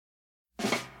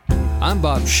I'm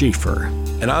Bob Schieffer.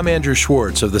 And I'm Andrew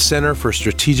Schwartz of the Center for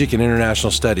Strategic and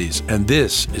International Studies, and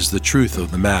this is The Truth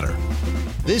of the Matter.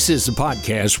 This is the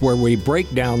podcast where we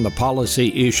break down the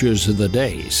policy issues of the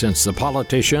day. Since the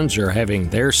politicians are having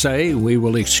their say, we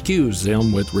will excuse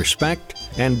them with respect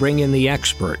and bring in the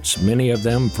experts, many of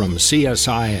them from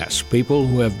CSIS, people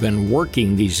who have been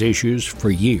working these issues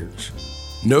for years.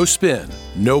 No spin,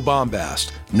 no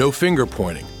bombast, no finger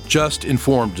pointing, just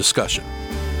informed discussion.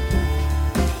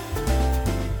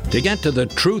 To get to the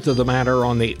truth of the matter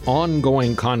on the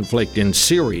ongoing conflict in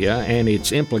Syria and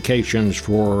its implications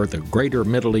for the greater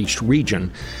Middle East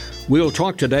region, we'll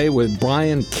talk today with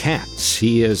Brian Katz.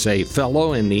 He is a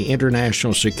fellow in the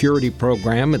International Security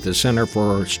Program at the Center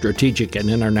for Strategic and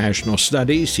International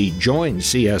Studies. He joined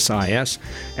CSIS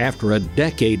after a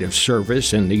decade of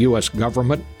service in the U.S.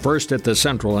 government, first at the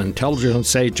Central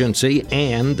Intelligence Agency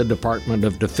and the Department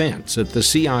of Defense. At the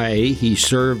CIA, he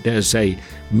served as a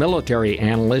military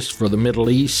analyst for the Middle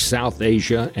East, South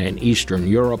Asia, and Eastern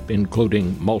Europe,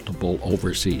 including multiple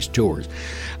overseas tours.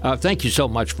 Thank you so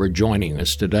much for joining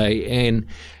us today. And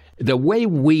the way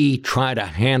we try to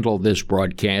handle this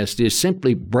broadcast is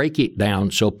simply break it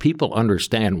down so people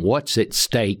understand what's at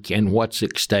stake and what's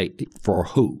at stake for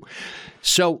who.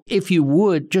 So if you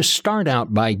would, just start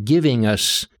out by giving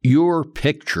us your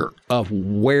picture of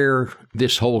where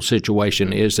this whole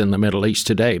situation is in the Middle East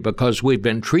today, because we've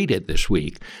been treated this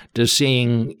week to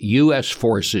seeing U.S.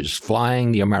 forces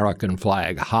flying the American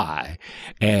flag high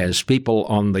as people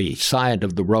on the side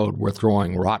of the road were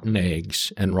throwing rotten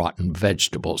eggs and rotten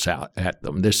vegetables out at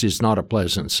them. This is not a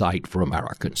pleasant sight for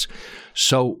Americans.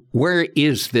 So where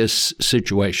is this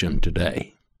situation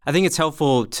today? I think it's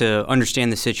helpful to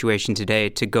understand the situation today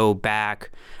to go back.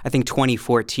 I think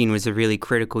 2014 was a really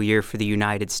critical year for the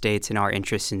United States and our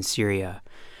interests in Syria.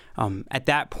 At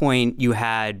that point, you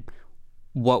had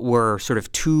what were sort of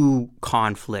two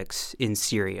conflicts in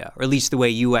Syria, or at least the way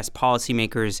U.S.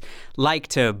 policymakers like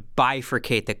to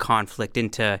bifurcate the conflict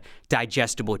into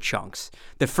digestible chunks.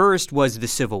 The first was the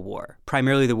civil war,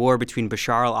 primarily the war between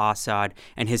Bashar al-Assad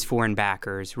and his foreign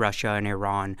backers, Russia and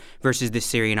Iran, versus the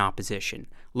Syrian opposition,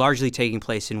 largely taking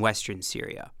place in western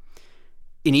Syria.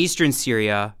 In eastern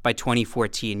Syria, by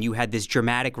 2014, you had this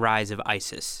dramatic rise of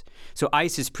ISIS. So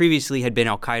ISIS previously had been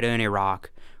al-Qaeda in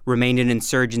Iraq, remained an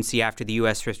insurgency after the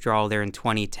U.S. withdrawal there in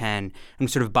 2010, and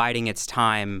sort of biding its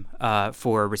time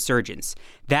for a resurgence.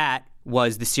 That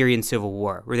was the Syrian civil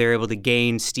war, where they were able to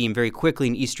gain steam very quickly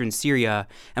in eastern Syria,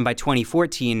 and by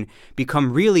 2014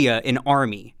 become really an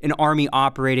army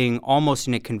operating almost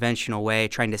in a conventional way,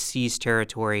 trying to seize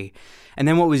territory. And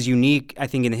then what was unique, I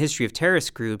think, in the history of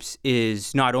terrorist groups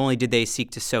is not only did they seek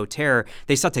to sow terror,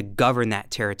 they sought to govern that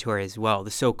territory as well,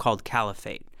 the so-called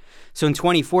caliphate. So in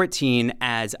 2014,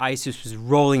 as ISIS was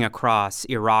rolling across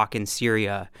Iraq and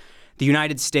Syria, the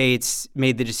United States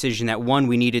made the decision that, one,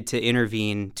 we needed to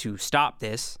intervene to stop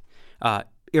this.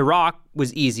 Iraq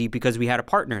was easy because we had a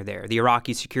partner there, the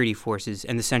Iraqi security forces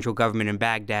and the central government in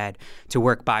Baghdad, to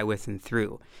work by, with, and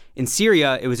through. In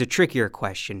Syria, it was a trickier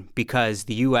question because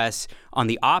the U.S. on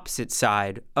the opposite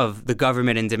side of the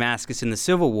government in Damascus in the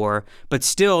civil war, but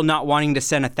still not wanting to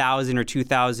send 1,000 or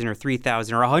 2,000 or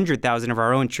 3,000 or 100,000 of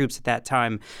our own troops at that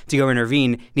time to go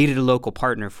intervene, needed a local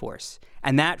partner force.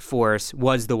 And that force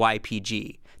was the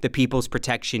YPG, the People's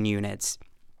Protection Units,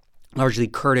 largely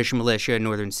Kurdish militia in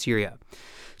northern Syria.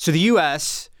 So the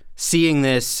U.S., seeing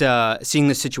this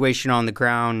situation on the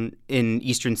ground in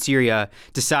eastern Syria,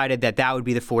 decided that that would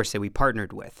be the force that we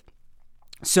partnered with.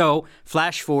 So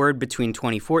flash forward between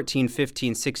 2014,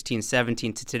 15, 16,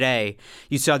 17 to today,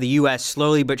 you saw the U.S.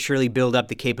 slowly but surely build up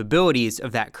the capabilities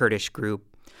of that Kurdish group,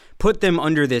 put them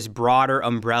under this broader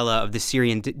umbrella of the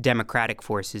Syrian Democratic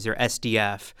Forces, or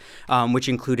SDF, which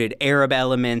included Arab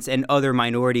elements and other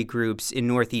minority groups in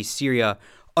northeast Syria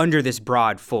under this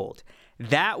broad fold.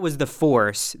 That was the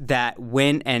force that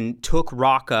went and took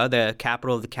Raqqa, the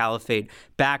capital of the caliphate,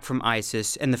 back from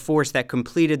ISIS, and the force that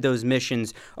completed those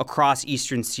missions across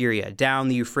eastern Syria, down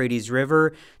the Euphrates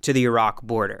River to the Iraq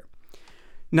border.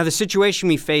 Now, the situation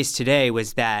we face today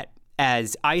was that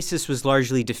as ISIS was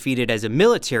largely defeated as a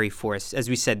military force, as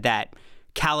we said, that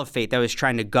caliphate that was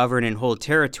trying to govern and hold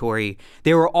territory,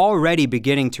 they were already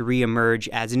beginning to reemerge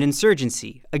as an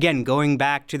insurgency. Again, going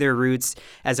back to their roots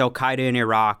as al-Qaeda in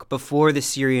Iraq before the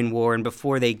Syrian war and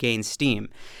before they gained steam.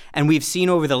 And we've seen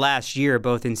over the last year,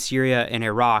 both in Syria and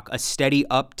Iraq, a steady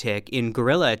uptick in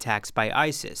guerrilla attacks by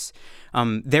ISIS.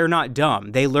 they're not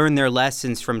dumb. They learned their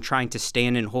lessons from trying to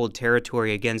stand and hold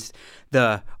territory against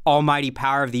the almighty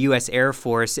power of the U.S. Air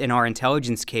Force and our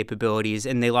intelligence capabilities,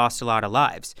 and they lost a lot of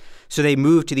lives. So they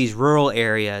moved to these rural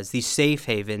areas, these safe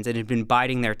havens, and had been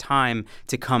biding their time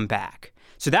to come back.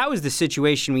 So that was the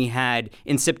situation we had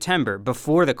in September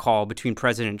before the call between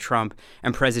President Trump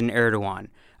and President Erdogan.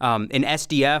 An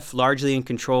SDF largely in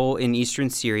control in eastern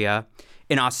Syria,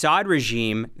 an Assad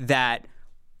regime that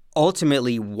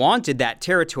ultimately wanted that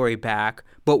territory back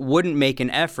but wouldn't make an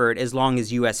effort as long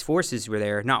as U.S. forces were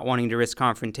there, not wanting to risk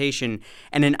confrontation,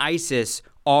 and an ISIS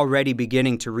already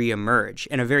beginning to reemerge,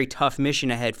 and a very tough mission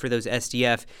ahead for those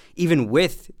SDF, even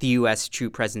with the U.S.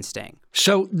 troop presence staying.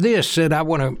 So this, and I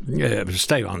want to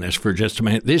stay on this for just a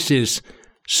minute, this is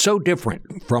so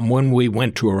different from when we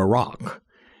went to Iraq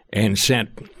and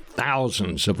sent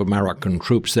thousands of American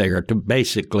troops there to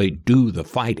basically do the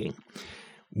fighting.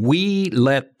 We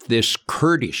let this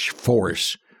Kurdish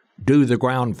force do the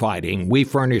ground fighting. We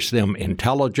furnished them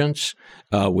intelligence.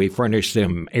 We furnished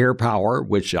them air power,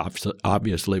 which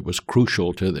obviously was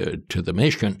crucial to the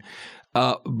mission.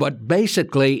 But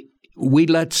basically, we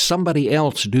let somebody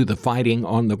else do the fighting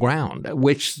on the ground,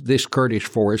 which this Kurdish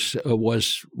force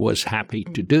was happy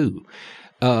to do.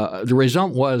 The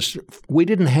result was we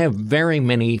didn't have very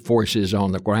many forces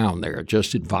on the ground there,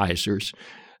 just advisors.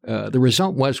 The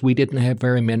result was we didn't have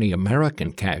very many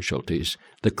American casualties.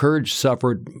 The Kurds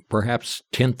suffered perhaps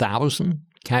 10,000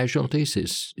 casualties.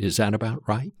 Is that about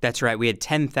right? That's right. We had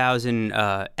 10,000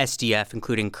 SDF,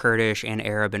 including Kurdish and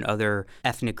Arab and other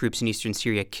ethnic groups in eastern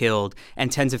Syria, killed,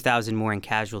 and tens of thousands more in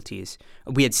casualties.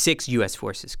 We had 6 U.S.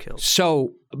 forces killed.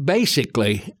 So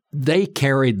basically, they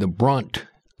carried the brunt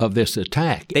of this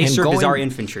attack. They served as our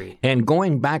infantry. And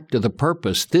going back to the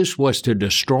purpose, this was to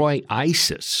destroy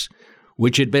ISIS,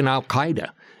 which had been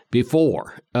al-Qaeda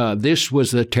before. This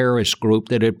was the terrorist group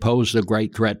that had posed a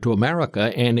great threat to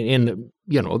America. And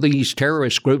these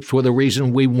terrorist groups were the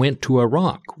reason we went to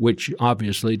Iraq, which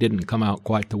obviously didn't come out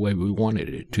quite the way we wanted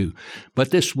it to.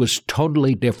 But this was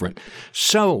totally different.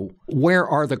 So where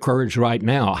are the Kurds right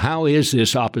now? How is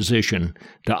this opposition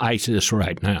to ISIS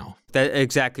right now? That's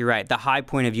exactly right. The high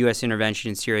point of U.S. intervention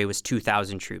in Syria was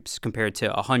 2,000 troops compared to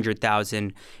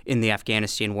 100,000 in the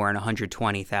Afghanistan war and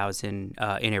 120,000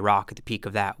 in Iraq at the peak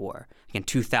of that war. Again,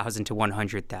 2,000 to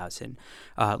 100,000.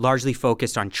 Largely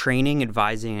focused on training,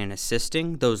 advising, and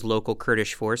assisting those local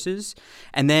Kurdish forces.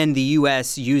 And then the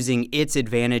U.S. using its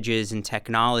advantages in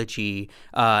technology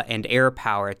and air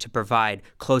power to provide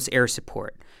close air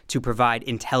support, to provide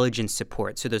intelligence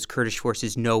support so those Kurdish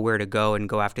forces know where to go and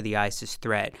go after the ISIS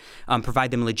threat,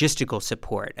 provide them logistical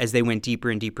support as they went deeper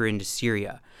and deeper into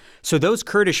Syria. So those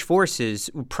Kurdish forces,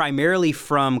 primarily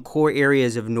from core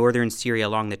areas of northern Syria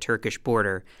along the Turkish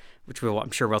border, which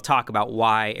I'm sure we'll talk about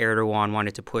why Erdogan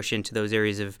wanted to push into those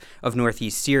areas of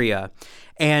northeast Syria.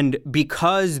 And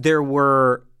because there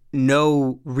were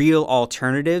no real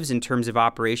alternatives in terms of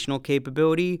operational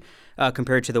capability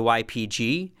compared to the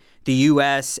YPG, the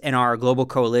U.S. and our global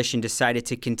coalition decided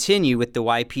to continue with the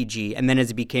YPG, and then as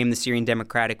it became the Syrian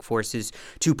Democratic Forces,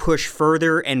 to push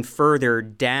further and further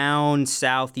down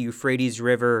south the Euphrates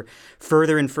River,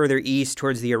 further and further east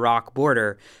towards the Iraq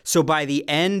border. So by the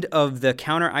end of the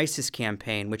counter-ISIS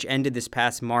campaign, which ended this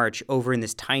past March over in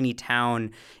this tiny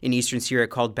town in eastern Syria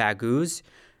called Baghouz,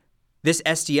 this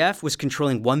SDF was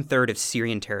controlling 1/3 of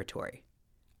Syrian territory,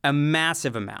 a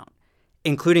massive amount,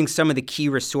 including some of the key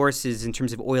resources in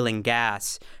terms of oil and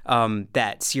gas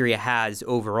that Syria has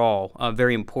overall,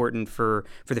 very important for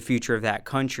the future of that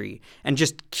country, and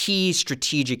just key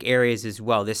strategic areas as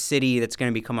well. This city that's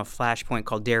going to become a flashpoint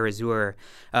called Deir ez-Zor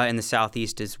in the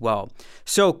southeast as well.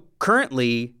 So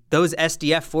currently, those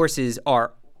SDF forces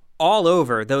are all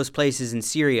over those places in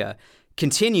Syria,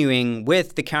 continuing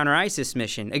with the counter-ISIS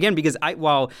mission. Again, because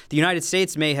while the United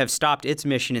States may have stopped its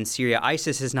mission in Syria,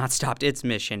 ISIS has not stopped its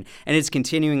mission, and it's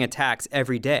continuing attacks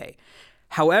every day.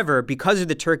 However, because of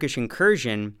the Turkish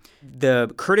incursion,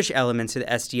 the Kurdish elements of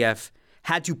the SDF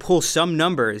had to pull some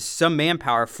numbers, some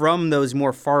manpower from those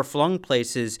more far-flung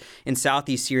places in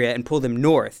southeast Syria and pull them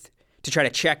north to try to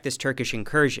check this Turkish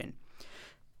incursion.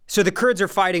 So the Kurds are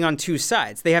fighting on two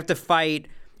sides. They have to fight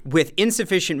with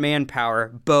insufficient manpower,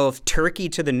 both Turkey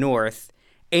to the north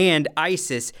and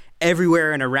ISIS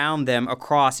everywhere and around them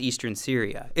across eastern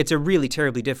Syria. It's a really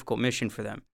terribly difficult mission for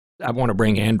them. I want to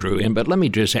bring Andrew in, but let me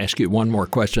just ask you one more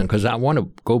question because I want to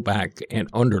go back and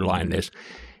underline this.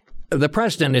 The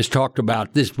president has talked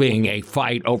about this being a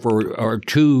fight over, or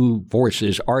two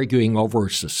forces arguing over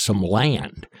some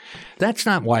land. That's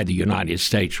not why the United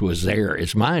States was there,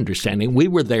 is my understanding. We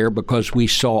were there because we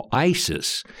saw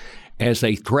ISIS as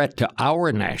a threat to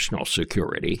our national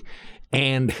security,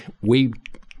 and we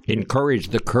encourage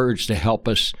the Kurds to help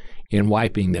us in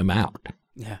wiping them out.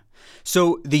 Yeah.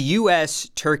 So the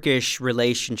U.S.-Turkish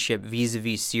relationship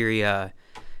vis-a-vis Syria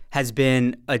has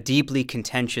been a deeply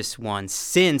contentious one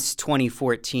since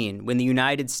 2014, when the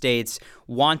United States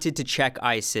wanted to check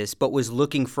ISIS but was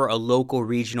looking for a local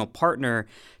regional partner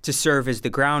to serve as the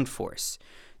ground force.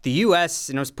 The U.S.,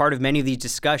 and as part of many of these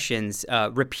discussions,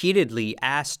 repeatedly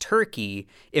asked Turkey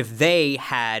if they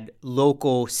had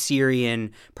local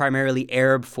Syrian, primarily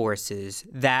Arab forces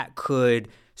that could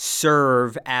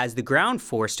serve as the ground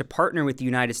force to partner with the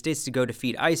United States to go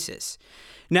defeat ISIS.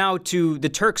 Now, to the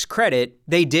Turks' credit,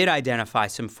 they did identify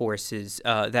some forces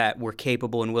that were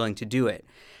capable and willing to do it.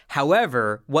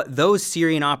 However, what those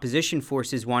Syrian opposition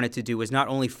forces wanted to do was not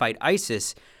only fight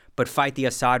ISIS, but fight the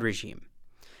Assad regime.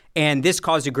 And this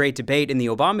caused a great debate in the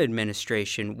Obama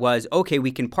administration was, okay,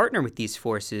 we can partner with these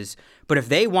forces, but if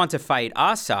they want to fight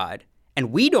Assad,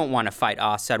 and we don't want to fight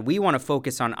Assad, we want to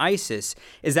focus on ISIS,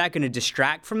 is that going to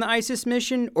distract from the ISIS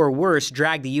mission, or worse,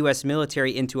 drag the U.S.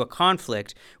 military into a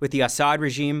conflict with the Assad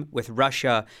regime, with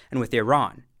Russia, and with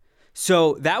Iran?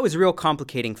 So that was a real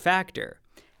complicating factor.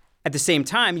 At the same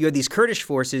time, you had these Kurdish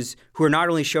forces who are not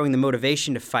only showing the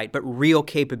motivation to fight, but real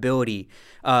capability.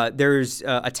 There's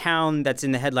a town that's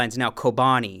in the headlines now,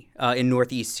 Kobani, in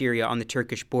northeast Syria on the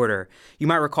Turkish border. You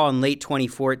might recall in late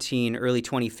 2014, early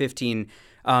 2015,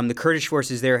 the Kurdish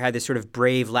forces there had this sort of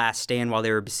brave last stand while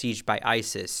they were besieged by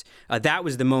ISIS. That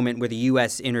was the moment where the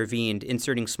U.S. intervened,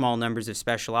 inserting small numbers of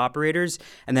special operators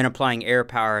and then applying air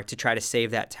power to try to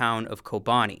save that town of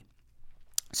Kobani.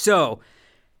 So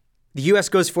the U.S.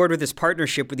 goes forward with this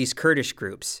partnership with these Kurdish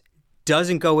groups,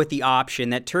 doesn't go with the option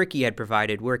that Turkey had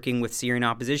provided, working with Syrian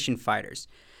opposition fighters.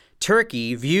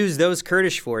 Turkey views those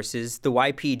Kurdish forces, the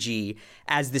YPG,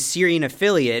 as the Syrian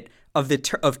affiliate of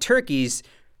Turkey's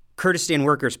Kurdistan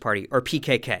Workers' Party, or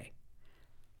PKK.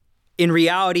 In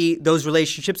reality, those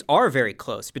relationships are very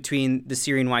close between the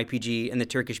Syrian YPG and the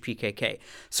Turkish PKK.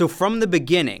 So from the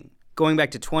beginning, going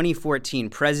back to 2014,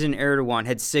 President Erdogan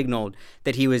had signaled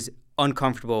that he was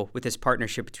uncomfortable with this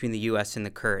partnership between the U.S. and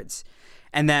the Kurds,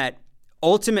 and that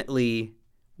ultimately,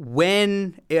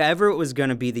 whenever it was going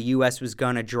to be, the U.S. was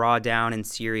going to draw down in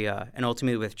Syria and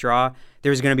ultimately withdraw, there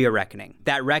was going to be a reckoning.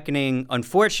 That reckoning,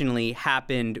 unfortunately,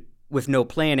 happened with no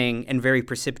planning and very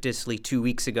precipitously 2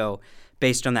 weeks ago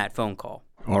based on that phone call.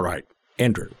 All right.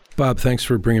 Andrew. Bob, thanks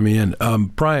for bringing me in.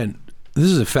 Brian, this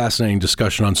is a fascinating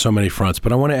discussion on so many fronts,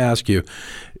 but I want to ask you,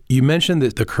 you mentioned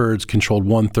that the Kurds controlled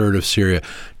 1/3 of Syria.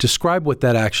 Describe what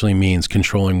that actually means,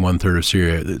 controlling 1/3 of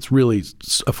Syria. It's really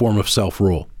a form of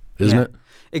self-rule, isn't it?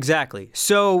 Exactly.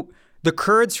 So the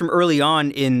Kurds from early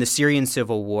on in the Syrian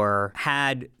civil war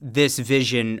had this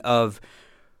vision of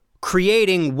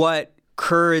creating what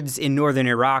Kurds in northern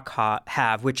Iraq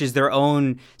have, which is their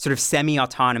own sort of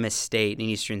semi-autonomous state in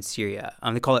eastern Syria.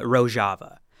 They call it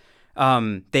Rojava.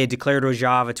 They had declared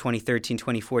Rojava 2013,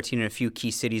 2014 in a few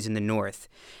key cities in the north.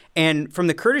 And from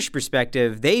the Kurdish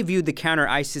perspective, they viewed the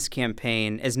counter-ISIS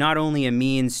campaign as not only a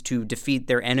means to defeat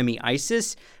their enemy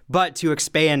ISIS, but to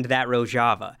expand that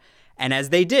Rojava. And as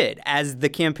they did, as the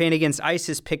campaign against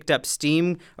ISIS picked up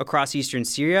steam across eastern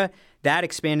Syria, that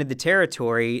expanded the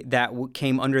territory that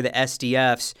came under the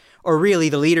SDF's, or really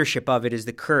the leadership of it is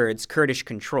the Kurds, Kurdish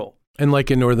control. And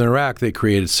like in northern Iraq, they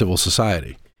created civil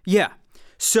society. Yeah.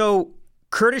 So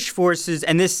Kurdish forces,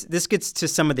 and this gets to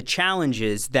some of the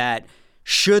challenges that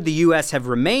should the U.S. have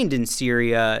remained in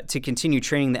Syria to continue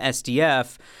training the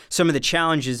SDF, some of the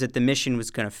challenges that the mission was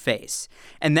going to face.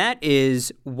 And that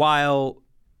is, while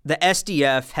the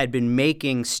SDF had been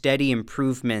making steady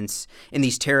improvements in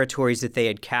these territories that they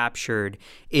had captured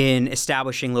in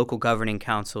establishing local governing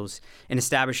councils, in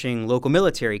establishing local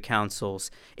military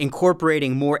councils,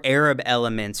 incorporating more Arab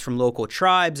elements from local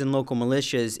tribes and local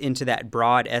militias into that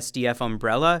broad SDF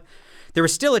umbrella, there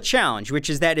was still a challenge,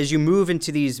 which is that as you move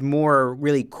into these more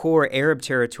really core Arab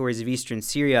territories of eastern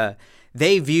Syria,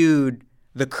 they viewed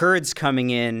the Kurds coming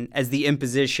in as the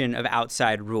imposition of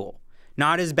outside rule.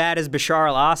 Not as bad as Bashar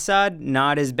al-Assad,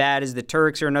 not as bad as the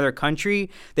Turks or another country.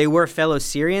 They were fellow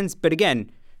Syrians, but again,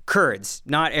 Kurds,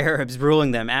 not Arabs,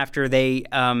 ruling them after they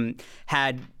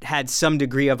had some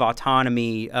degree of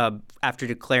autonomy after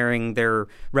declaring their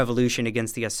revolution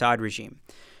against the Assad regime.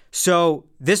 So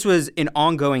this was an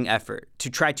ongoing effort to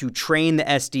try to train the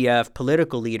SDF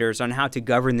political leaders on how to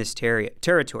govern this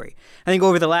territory. I think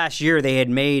over the last year, they had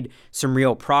made some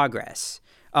real progress.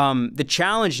 The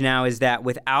challenge now is that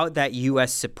without that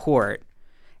U.S. support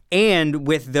and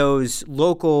with those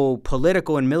local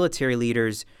political and military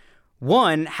leaders,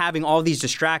 one, having all these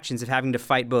distractions of having to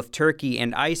fight both Turkey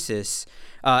and ISIS,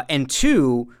 and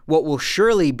two, what will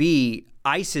surely be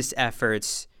ISIS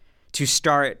efforts to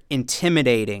start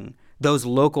intimidating those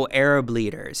local Arab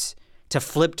leaders to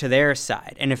flip to their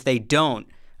side. And if they don't,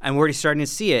 and we're already starting to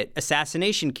see it,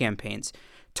 assassination campaigns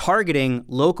targeting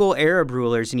local Arab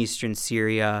rulers in eastern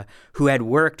Syria who had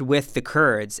worked with the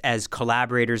Kurds as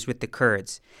collaborators with the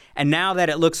Kurds. And now that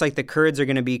it looks like the Kurds are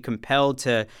going to be compelled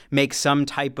to make some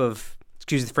type of,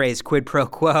 excuse the phrase, quid pro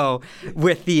quo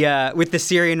with the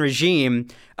Syrian regime,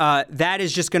 that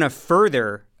is just going to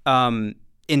further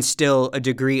instill a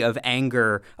degree of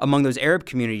anger among those Arab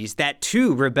communities that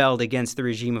too rebelled against the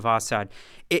regime of Assad.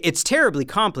 It's terribly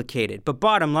complicated, but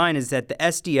bottom line is that the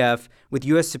SDF, with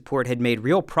U.S. support, had made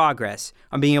real progress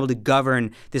on being able to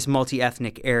govern this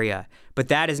multi-ethnic area. But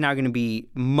that is now going to be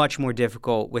much more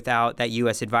difficult without that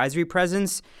U.S. advisory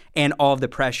presence and all of the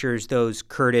pressures those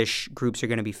Kurdish groups are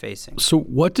going to be facing. So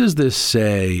what does this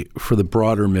say for the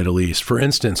broader Middle East? For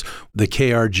instance, the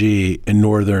KRG in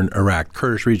northern Iraq,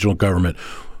 Kurdish regional government,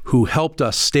 who helped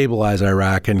us stabilize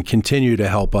Iraq and continue to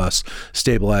help us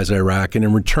stabilize Iraq. And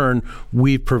in return,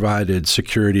 we've provided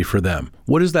security for them.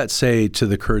 What does that say to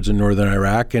the Kurds in northern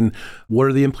Iraq? And what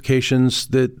are the implications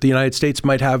that the United States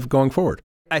might have going forward?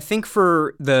 I think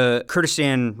for the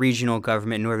Kurdistan regional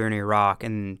government in northern Iraq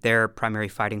and their primary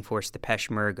fighting force, the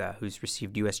Peshmerga, who's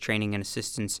received U.S. training and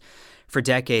assistance for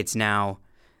decades now,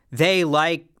 they,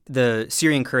 like the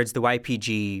Syrian Kurds, the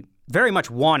YPG, very much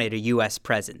wanted a U.S.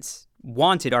 presence,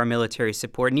 wanted our military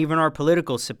support and even our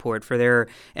political support for their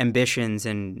ambitions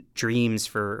and dreams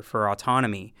for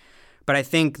autonomy. But I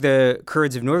think the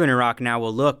Kurds of northern Iraq now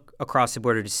will look across the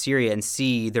border to Syria and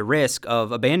see the risk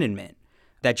of abandonment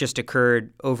that just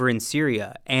occurred over in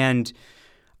Syria. And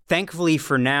thankfully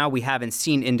for now, we haven't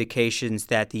seen indications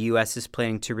that the U.S. is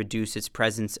planning to reduce its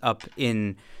presence up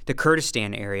in the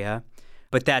Kurdistan area.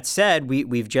 But that said,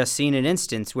 we've just seen an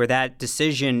instance where that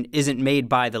decision isn't made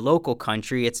by the local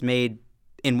country. It's made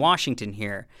in Washington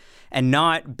here, and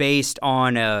not based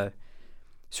on a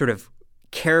sort of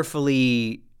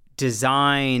carefully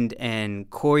designed and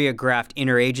choreographed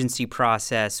interagency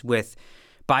process with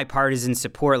bipartisan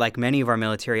support like many of our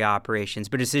military operations,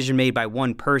 but a decision made by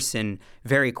one person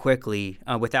very quickly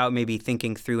without maybe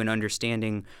thinking through and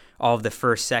understanding all of the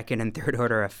first, second, and third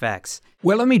order effects.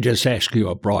 Well, let me just ask you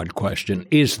a broad question.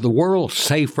 Is the world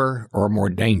safer or more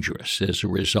dangerous as a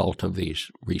result of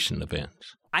these recent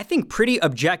events? I think pretty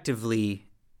objectively,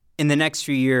 in the next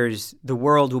few years, the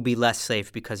world will be less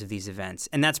safe because of these events.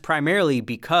 And that's primarily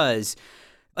because,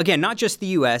 again, not just the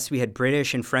U.S., we had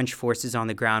British and French forces on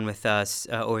the ground with us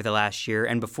over the last year.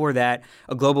 And before that,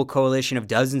 a global coalition of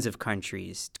dozens of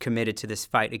countries committed to this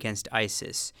fight against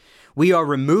ISIS. We are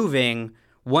removing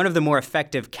one of the more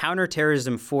effective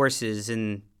counterterrorism forces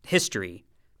in history,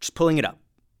 just pulling it up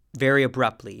very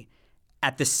abruptly.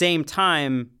 At the same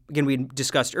time, again, we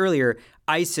discussed earlier,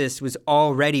 ISIS was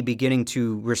already beginning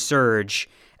to resurge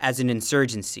as an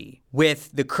insurgency. With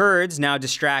the Kurds now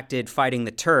distracted fighting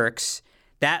the Turks,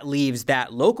 that leaves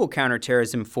that local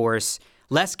counterterrorism force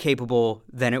less capable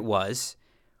than it was,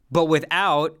 but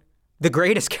without the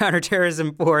greatest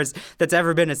counterterrorism force that's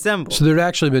ever been assembled. So there'd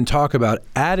actually been talk about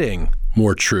adding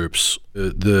more troops,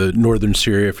 the northern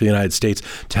Syria for the United States,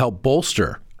 to help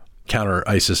bolster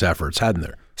counter-ISIS efforts, hadn't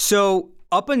there? So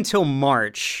up until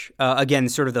March, again,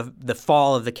 sort of the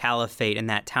fall of the caliphate in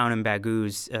that town in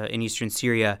Baghouz in eastern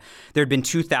Syria, there had been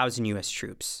 2,000 U.S.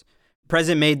 troops. The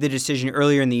president made the decision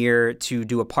earlier in the year to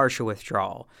do a partial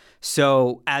withdrawal.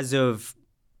 So as of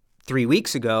 3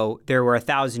 weeks ago, there were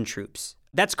 1,000 troops.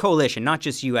 That's coalition, not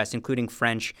just U.S., including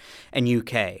French and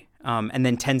U.K., and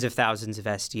then tens of thousands of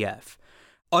SDF.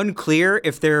 Unclear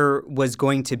if there was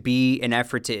going to be an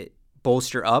effort to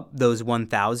bolster up those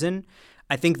 1,000.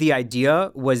 I think the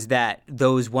idea was that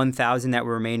those 1,000 that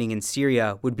were remaining in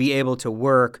Syria would be able to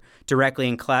work directly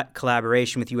in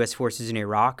collaboration with U.S. forces in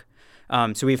Iraq.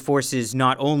 So we have forces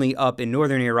not only up in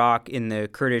northern Iraq in the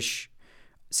Kurdish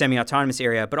semi-autonomous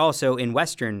area, but also in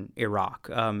western Iraq,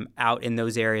 out in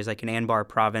those areas like in Anbar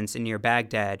province and near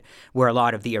Baghdad, where a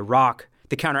lot of the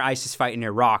counter-ISIS fight in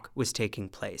Iraq was taking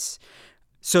place.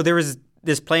 So there was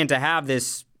this plan to have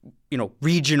this,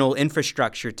 regional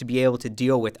infrastructure to be able to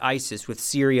deal with ISIS, with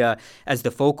Syria as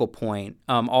the focal point,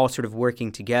 all sort of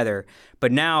working together.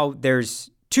 But now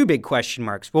there's two big question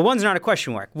marks. Well, one's not a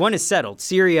question mark. One is settled.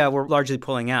 Syria, we're largely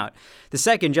pulling out. The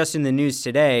second, just in the news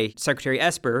today, Secretary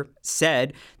Esper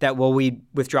said that, we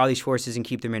withdraw these forces and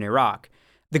keep them in Iraq.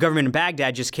 The government in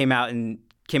Baghdad just came out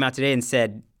today and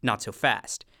said, not so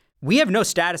fast. We have no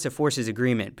status of forces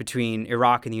agreement between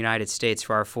Iraq and the United States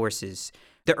for our forces.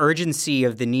 The urgency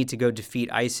of the need to go defeat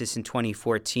ISIS in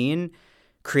 2014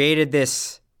 created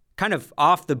this kind of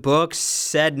off the books,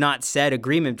 said not said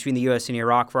agreement between the U.S. and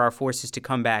Iraq for our forces to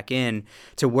come back in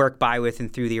to work by, with,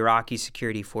 and through the Iraqi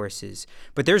security forces.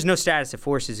 But there's no status of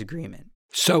forces agreement.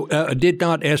 So did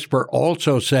not Esper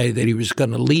also say that he was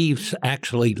going to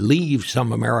actually leave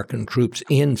some American troops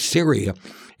in Syria?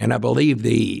 And I believe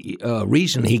the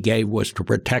reason he gave was to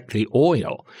protect the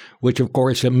oil, which, of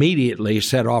course, immediately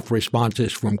set off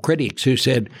responses from critics who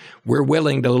said, we're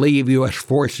willing to leave U.S.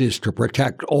 forces to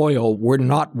protect oil. We're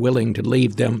not willing to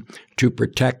leave them to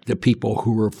protect the people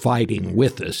who are fighting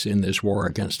with us in this war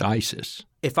against ISIS.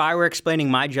 If I were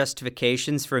explaining my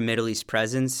justifications for a Middle East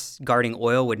presence, guarding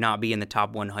oil would not be in the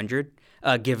top 100,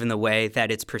 given the way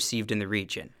that it's perceived in the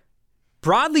region.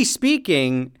 Broadly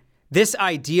speaking, this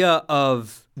idea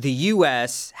of the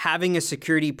U.S. having a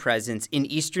security presence in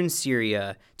eastern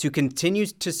Syria to continue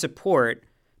to support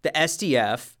the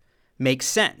SDF makes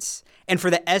sense. And for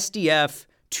the SDF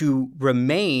to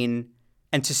remain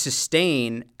and to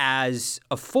sustain as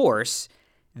a force,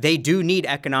 they do need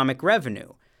economic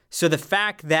revenue. So the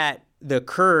fact that the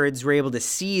Kurds were able to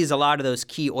seize a lot of those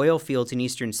key oil fields in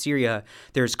eastern Syria,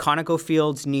 there's Conoco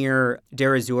fields near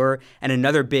Deir ez-Zor and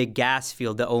another big gas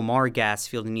field, the Omar gas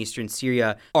field in eastern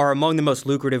Syria, are among the most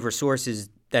lucrative resources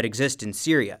that exist in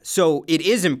Syria. So it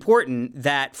is important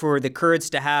that for the Kurds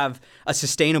to have a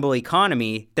sustainable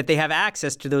economy, that they have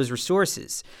access to those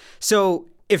resources. So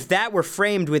if that were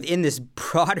framed within this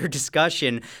broader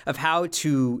discussion of how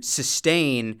to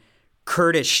sustain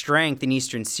Kurdish strength in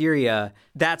eastern Syria,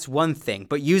 that's one thing.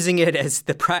 But using it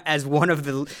as one of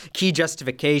the key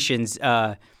justifications,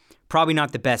 probably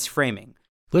not the best framing.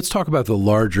 Let's talk about the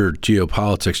larger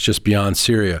geopolitics just beyond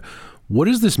Syria. What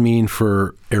does this mean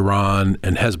for Iran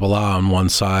and Hezbollah on one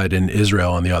side and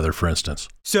Israel on the other, for instance?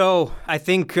 So I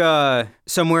think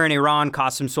somewhere in Iran,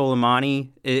 Qasem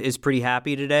Soleimani is pretty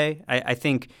happy today. I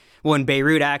think, well, in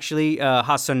Beirut, actually,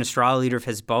 Hassan Nasrallah, leader of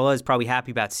Hezbollah, is probably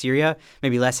happy about Syria,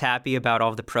 maybe less happy about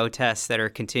all the protests that are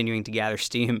continuing to gather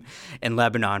steam in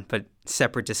Lebanon, but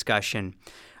separate discussion.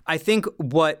 I think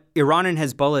what Iran and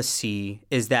Hezbollah see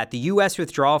is that the U.S.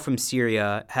 withdrawal from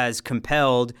Syria has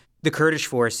compelled the Kurdish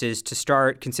forces to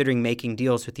start considering making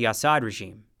deals with the Assad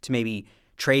regime, to maybe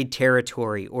trade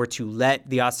territory or to let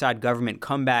the Assad government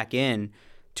come back in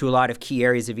to a lot of key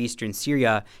areas of eastern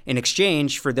Syria in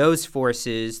exchange for those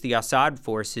forces, the Assad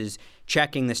forces,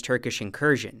 checking this Turkish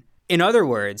incursion. In other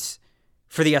words,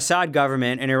 for the Assad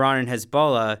government and Iran and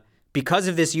Hezbollah, because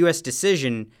of this U.S.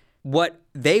 decision, what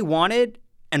they wanted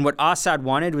and what Assad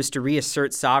wanted was to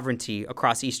reassert sovereignty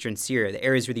across eastern Syria, the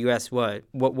areas where the U.S.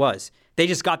 was. They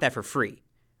just got that for free.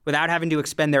 Without having to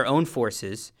expend their own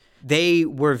forces, they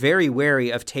were very wary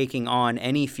of taking on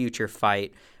any future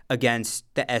fight against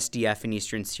the SDF in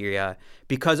eastern Syria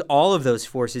because all of those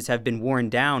forces have been worn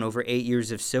down over 8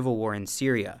 years of civil war in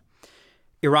Syria.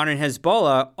 Iran and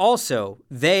Hezbollah also,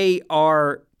 they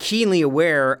are keenly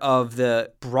aware of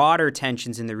the broader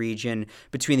tensions in the region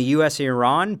between the U.S. and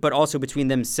Iran, but also between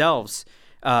themselves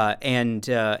and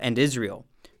Israel.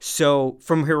 So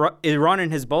from Iran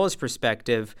and Hezbollah's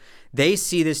perspective, they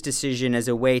see this decision as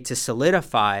a way to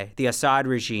solidify the Assad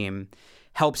regime,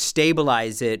 help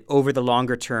stabilize it over the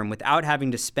longer term without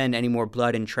having to spend any more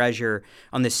blood and treasure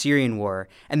on the Syrian war,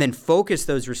 and then focus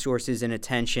those resources and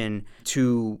attention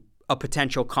to a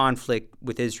potential conflict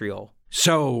with Israel.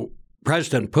 So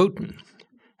President Putin,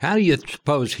 how do you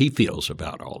suppose he feels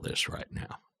about all this right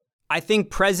now? I think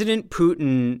President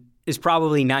Putin is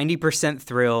probably 90%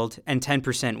 thrilled and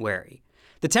 10% wary.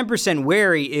 The 10%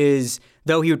 wary is,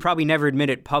 though he would probably never admit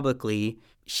it publicly,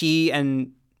 he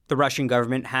and the Russian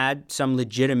government had some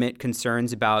legitimate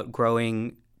concerns about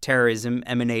growing terrorism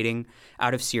emanating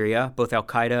out of Syria, both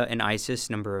al-Qaeda and ISIS,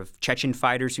 number of Chechen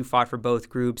fighters who fought for both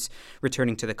groups,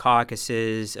 returning to the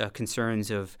Caucasus,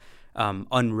 concerns of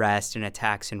unrest and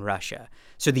attacks in Russia.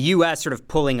 So the U.S. sort of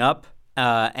pulling up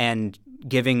and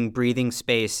giving breathing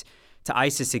space to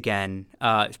ISIS again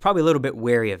is probably a little bit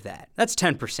wary of that. That's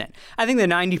 10%. I think the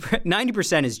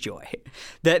 90% is joy.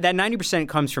 That 90%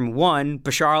 comes from, one,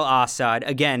 Bashar al-Assad,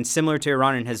 again, similar to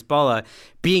Iran and Hezbollah,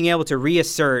 being able to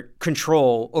reassert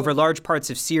control over large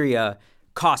parts of Syria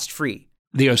cost-free.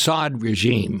 The Assad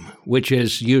regime, which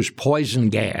has used poison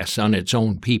gas on its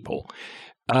own people,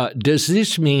 does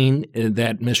this mean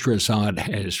that Mr. Assad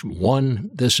has won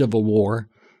the civil war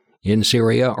in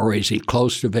Syria, or is he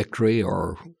close to victory,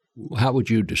 or how would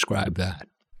you describe that?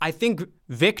 I think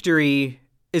victory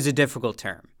is a difficult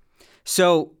term.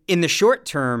 So in the short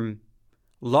term,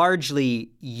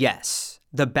 largely, yes.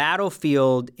 The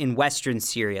battlefield in western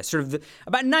Syria,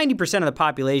 about 90% of the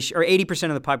population or 80%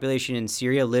 of the population in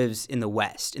Syria lives in the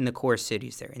west, in the core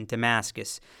cities there, in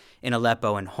Damascus, in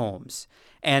Aleppo, and Homs.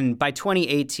 And by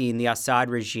 2018, the Assad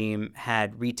regime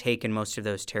had retaken most of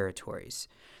those territories.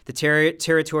 The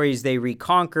territories they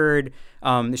reconquered,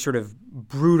 they're sort of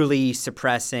brutally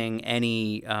suppressing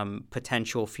any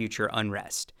potential future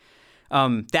unrest.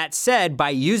 That said, by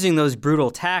using those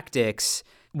brutal tactics,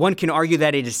 one can argue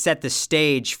that it has set the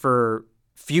stage for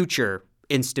future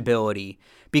instability,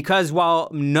 because while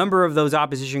a number of those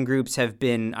opposition groups have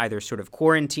been either sort of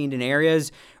quarantined in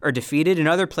areas or defeated, in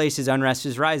other places unrest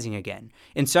is rising again.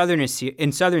 In southern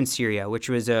Syria, which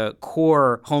was a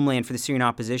core homeland for the Syrian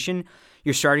opposition,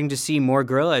 you're starting to see more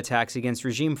guerrilla attacks against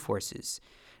regime forces.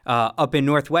 Up in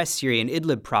northwest Syria, in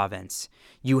Idlib province,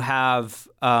 you have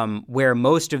where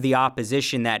most of the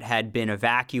opposition that had been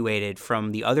evacuated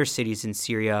from the other cities in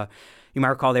Syria, you might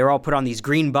recall they were all put on these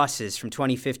green buses from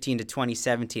 2015 to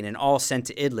 2017 and all sent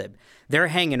to Idlib. They're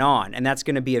hanging on, and that's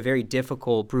going to be a very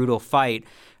difficult, brutal fight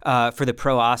for the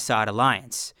pro-Assad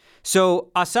alliance. So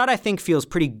Assad, I think, feels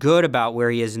pretty good about where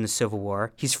he is in the civil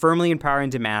war. He's firmly in power in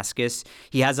Damascus.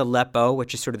 He has Aleppo,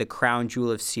 which is sort of the crown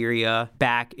jewel of Syria,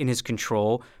 back in his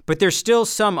control. But there's still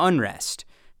some unrest.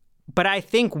 But I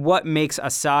think what makes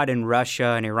Assad and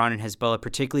Russia and Iran and Hezbollah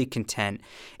particularly content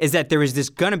is that there is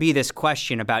going to be this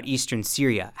question about eastern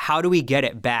Syria. How do we get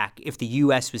it back if the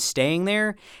U.S. was staying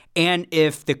there and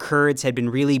if the Kurds had been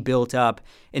really built up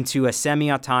into a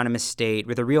semi-autonomous state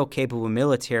with a real capable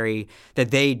military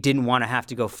that they didn't want to have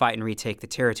to go fight and retake the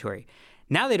territory?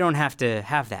 Now they don't have to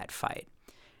have that fight.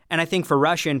 And I think for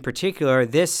Russia in particular,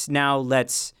 this now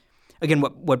lets, again,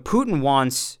 what Putin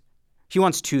wants, he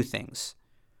wants two things.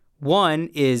 One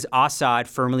is Assad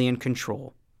firmly in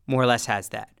control, more or less has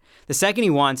that. The second he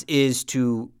wants is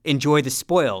to enjoy the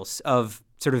spoils of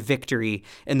sort of victory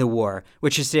in the war,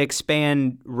 which is to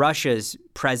expand Russia's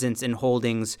presence and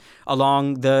holdings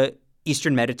along the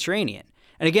Eastern Mediterranean.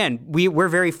 And again, we're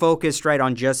very focused, right,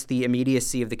 on just the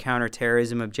immediacy of the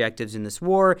counterterrorism objectives in this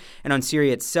war and on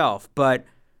Syria itself. But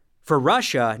for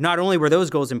Russia, not only were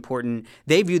those goals important,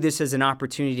 they view this as an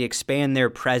opportunity to expand their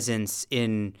presence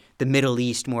in the Middle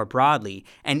East more broadly,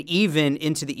 and even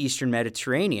into the Eastern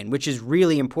Mediterranean, which is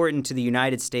really important to the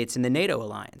United States and the NATO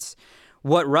alliance.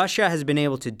 What Russia has been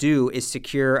able to do is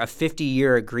secure a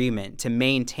 50-year agreement to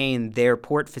maintain their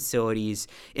port facilities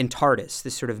in Tartus,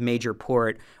 this sort of major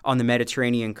port on the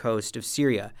Mediterranean coast of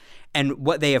Syria. And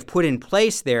what they have put in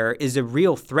place there is a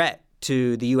real threat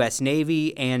to the U.S.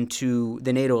 Navy and to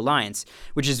the NATO alliance,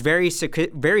 which is very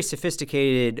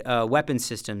sophisticated weapon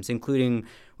systems, including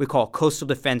we call coastal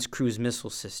defense cruise missile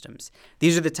systems.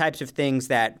 These are the types of things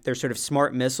that they're sort of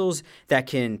smart missiles that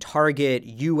can target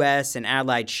U.S. and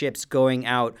allied ships going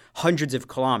out hundreds of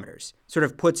kilometers, sort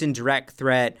of puts in direct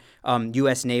threat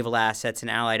U.S. naval assets and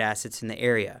allied assets in the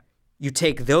area. You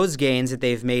take those gains that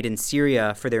they've made in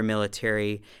Syria for their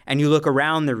military, and you look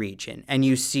around the region, and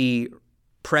you see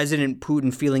President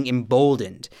Putin feeling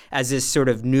emboldened as this sort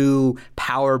of new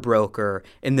power broker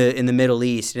in the Middle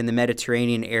East, in the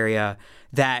Mediterranean area,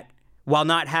 that while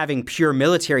not having pure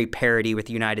military parity with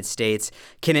the United States,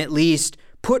 can at least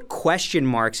put question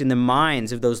marks in the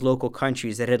minds of those local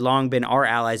countries that had long been our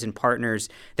allies and partners,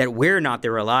 that we're not the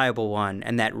reliable one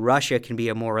and that Russia can be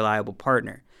a more reliable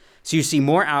partner. So you see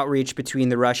more outreach between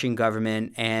the Russian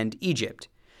government and Egypt.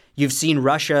 You've seen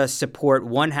Russia support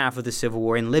one half of the civil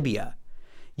war in Libya.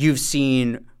 You've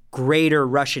seen greater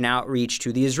Russian outreach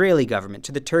to the Israeli government,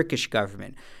 to the Turkish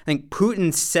government. I think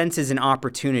Putin senses an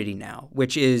opportunity now,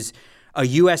 which is a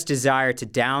U.S. desire to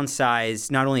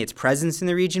downsize not only its presence in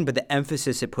the region, but the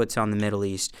emphasis it puts on the Middle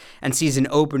East, and sees an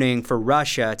opening for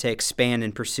Russia to expand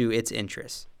and pursue its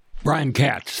interests. Brian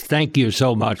Katz, thank you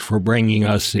so much for bringing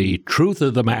us the truth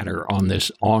of the matter on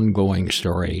this ongoing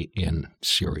story in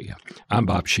Syria. I'm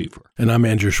Bob Schieffer. And I'm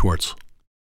Andrew Schwartz.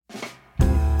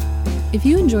 If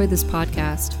you enjoyed this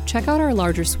podcast, check out our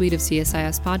larger suite of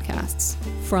CSIS podcasts.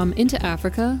 From Into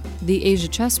Africa, The Asia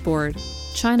Chessboard,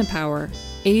 China Power,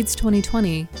 AIDS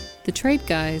 2020, The Trade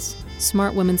Guys,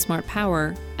 Smart Women, Smart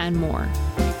Power, and more.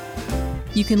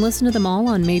 You can listen to them all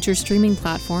on major streaming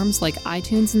platforms like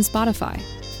iTunes and Spotify.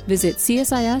 Visit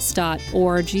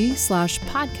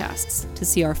csis.org/podcasts to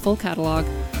see our full catalog.